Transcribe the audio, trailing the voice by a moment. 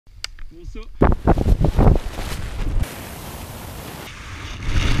Bon saut.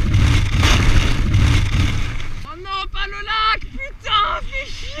 Oh non, pas le lac, putain, fais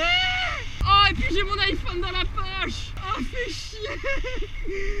chier. Oh, et puis j'ai mon iPhone dans la poche. Oh, fais chier.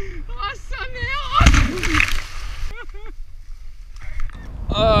 Oh, sa mère.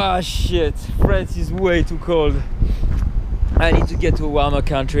 Oh shit, France is way too cold. I need to get to a warmer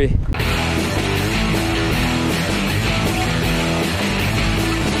country.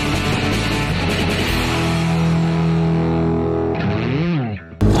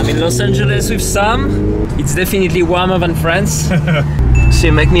 I'm in Los Angeles with Sam. It's definitely warmer than France. So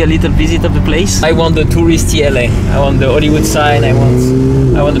you make me a little visit of the place. I want the touristy LA. I want the Hollywood sign. I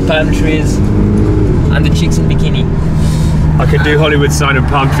want the palm trees and the chicks in bikini. I could do Hollywood sign and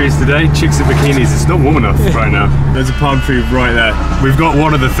palm trees today. Chicks in bikinis, it's not warm enough right now. There's a palm tree right there. We've got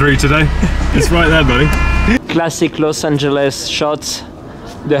one of the three today. It's right there, buddy. Classic Los Angeles shots.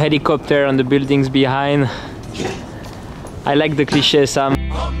 The helicopter and the buildings behind. I like the cliche, Sam.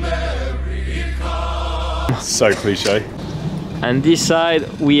 So cliche. And this side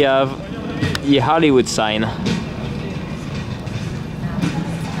we have the Hollywood sign.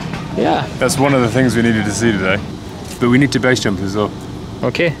 Yeah. That's one of the things we needed to see today. But we need to base jump as well.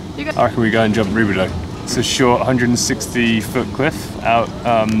 Okay. I reckon we go and jump Rubidoux. It's a short 160-foot cliff out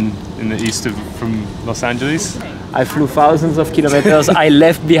in the east from Los Angeles. I flew thousands of kilometers. I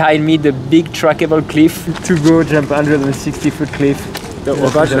left behind me the big trackable cliff to go jump 160-foot cliff.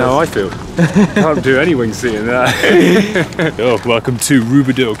 Imagine how I feel. Can't do any wing seating there. Oh, welcome to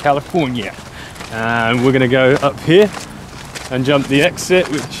Rubidoux, California. And we're gonna go up here and jump the exit,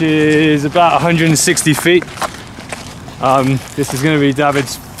 which is about 160 feet. This is going to be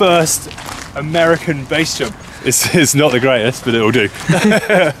David's first American base jump. It's not the greatest, but it'll do.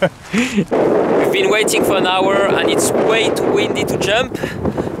 We've been waiting for an hour and it's way too windy to jump.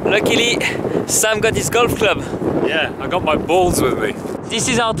 Luckily, Sam got his golf club. Yeah, I got my balls with me. This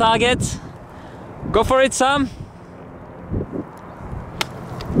is our target. Go for it, Sam.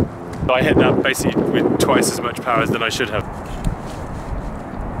 I hit that basically with twice as much power than I should have.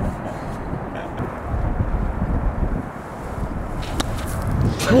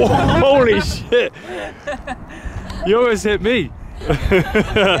 Whoa, holy shit! You almost hit me.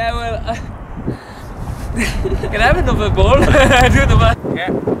 Yeah, well, can I have another ball? Do the one.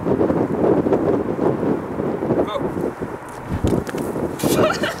 Yeah. Go.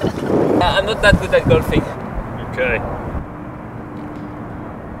 I'm not that good at golfing. Okay.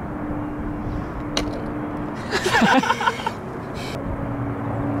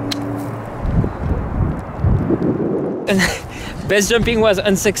 Base jumping was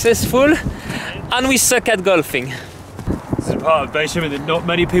unsuccessful and we suck at golfing. This is a part of base jumping that not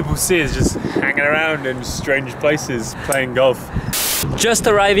many people see, is just hanging around in strange places playing golf. Just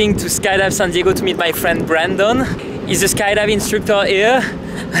arriving to Skydive San Diego to meet my friend Brandon. He's a skydive instructor here.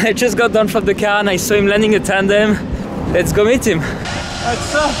 I just got down from the car and I saw him landing a tandem. Let's go meet him.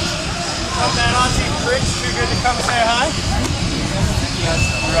 What's up? I'm that Auntie Fritz, too good to come say hi?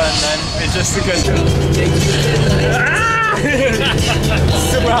 Run, man. It's just a good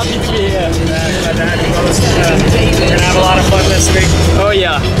Super happy to be here. Glad to have you both. We're gonna have a lot of fun this week. Oh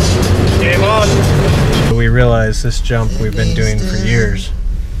yeah. Game on! We realized this jump we've been doing for years.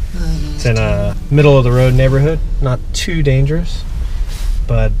 It's in a middle of the road neighborhood, not too dangerous,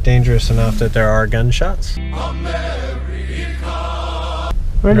 but dangerous enough that there are gunshots.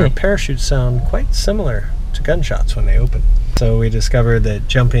 Really? Our parachutes sound quite similar to gunshots when they open. So we discovered that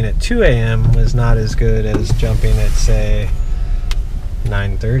jumping at 2 a.m. was not as good as jumping at, say,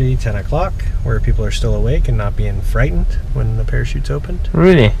 9:30, 10 o'clock, where people are still awake and not being frightened when the parachute's opened.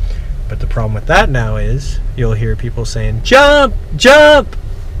 Really? But the problem with that now is you'll hear people saying, "Jump! Jump!"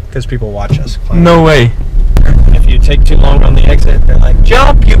 because people watch us climb. No way. If you take too long on the exit, they're like,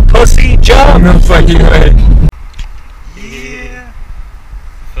 "Jump, you pussy, jump!" No fucking way. Yeah.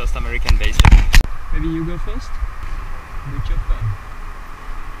 First American base jump. Maybe you go first? Good job, man.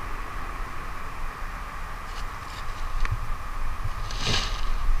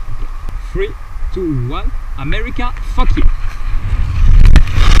 3, 2, 1. America, fuck you.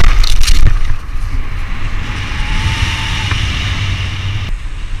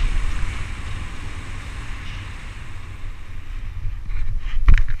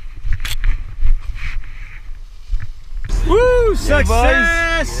 Woo!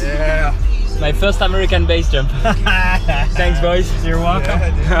 Success! Yeah. My first American base jump. Thanks, boys. You're welcome.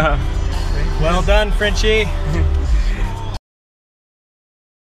 Yeah, Well done, Frenchie.